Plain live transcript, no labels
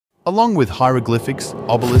Along with hieroglyphics,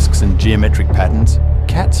 obelisks and geometric patterns,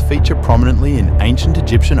 cats feature prominently in ancient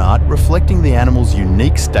Egyptian art, reflecting the animal's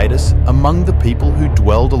unique status among the people who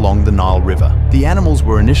dwelled along the Nile River. The animals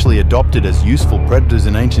were initially adopted as useful predators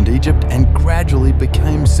in ancient Egypt and gradually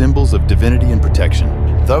became symbols of divinity and protection.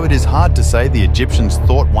 Though it is hard to say the Egyptians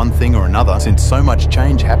thought one thing or another, since so much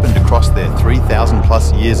change happened across their 3,000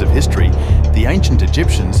 plus years of history, the ancient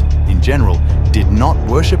Egyptians, in general, did not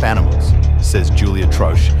worship animals, says Julia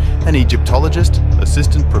Troche, an Egyptologist,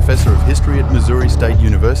 assistant professor of history at Missouri State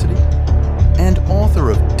University, and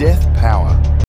author of Death Power,